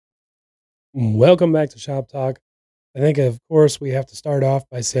Welcome back to Shop Talk. I think, of course, we have to start off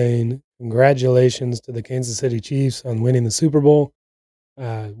by saying congratulations to the Kansas City Chiefs on winning the Super Bowl.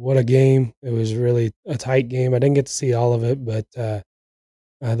 What a game. It was really a tight game. I didn't get to see all of it, but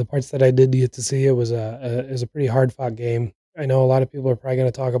the parts that I did get to see, it was a pretty hard fought game. I know a lot of people are probably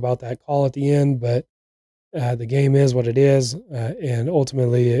going to talk about that call at the end, but the game is what it is, and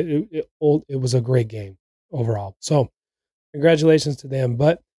ultimately, it was a great game overall. So, congratulations to them.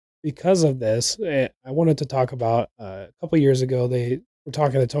 But because of this, I wanted to talk about a couple years ago. They were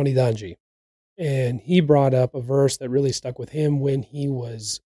talking to Tony Dungy, and he brought up a verse that really stuck with him when he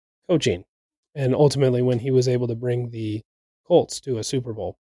was coaching, and ultimately when he was able to bring the Colts to a Super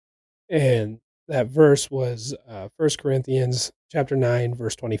Bowl. And that verse was 1 Corinthians chapter 9,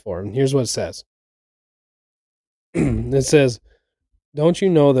 verse 24. And here's what it says. It says, "Don't you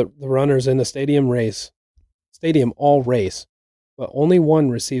know that the runners in the stadium all race, but only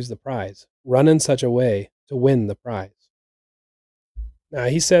one receives the prize. Run in such a way to win the prize." Now,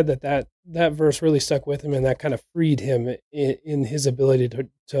 he said that verse really stuck with him, and that kind of freed him in his ability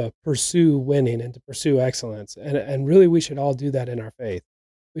to pursue winning and to pursue excellence. And really, we should all do that in our faith.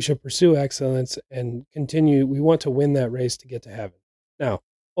 We should pursue excellence and continue. We want to win that race to get to heaven. Now,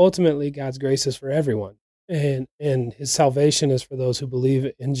 ultimately, God's grace is for everyone, and his salvation is for those who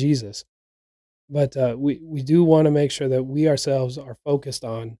believe in Jesus. But we do want to make sure that we ourselves are focused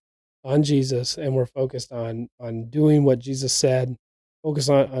on Jesus, and we're focused on doing what Jesus said, focus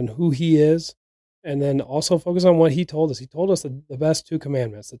on who he is, and then also focus on what he told us. He told us the best two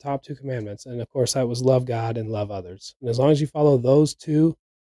commandments, the top two commandments. And of course, that was love God and love others. And as long as you follow those two,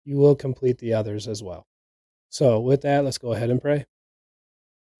 you will complete the others as well. So with that, let's go ahead and pray.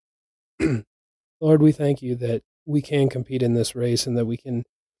 Lord, we thank you that we can compete in this race and that we can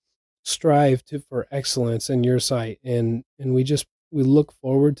strive for excellence in your sight, and we look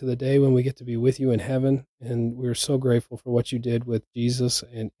forward to the day when we get to be with you in heaven, and we're so grateful for what you did with Jesus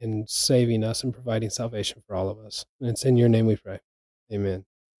and saving us and providing salvation for all of us. And it's in your name we pray. Amen.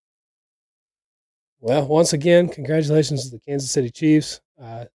 Well, once again, congratulations to the Kansas City Chiefs.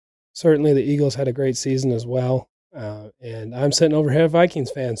 Certainly the Eagles had a great season as well, and I'm sitting over here a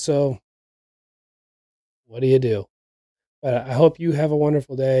Vikings fan, so what do you do? But I hope you have a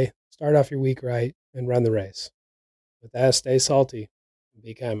wonderful day. Start off your week right and run the race. With that, stay salty and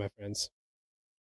be kind, my friends.